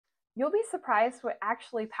You'll be surprised what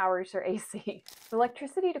actually powers your AC. The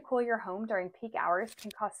electricity to cool your home during peak hours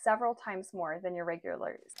can cost several times more than your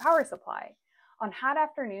regular power supply. On hot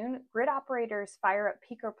afternoon, grid operators fire up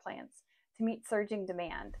peaker plants to meet surging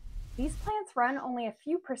demand. These plants run only a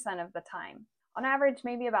few percent of the time, on average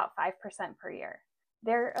maybe about 5% per year.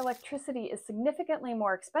 Their electricity is significantly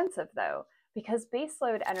more expensive though, because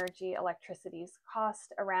baseload energy electricities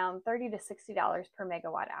cost around $30 to $60 per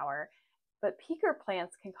megawatt hour, but peaker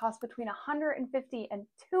plants can cost between $150 and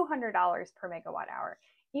 $200 per megawatt hour,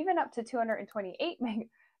 even up to $228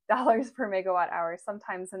 per megawatt hour,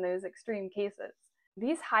 sometimes in those extreme cases.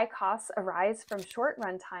 These high costs arise from short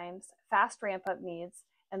run times, fast ramp-up needs,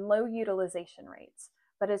 and low utilization rates.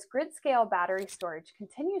 But as grid-scale battery storage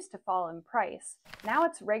continues to fall in price, now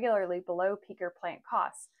it's regularly below peaker plant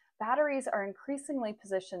costs, batteries are increasingly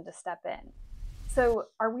positioned to step in. So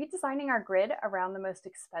are we designing our grid around the most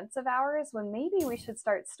expensive hours when maybe we should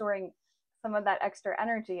start storing some of that extra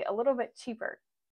energy a little bit cheaper?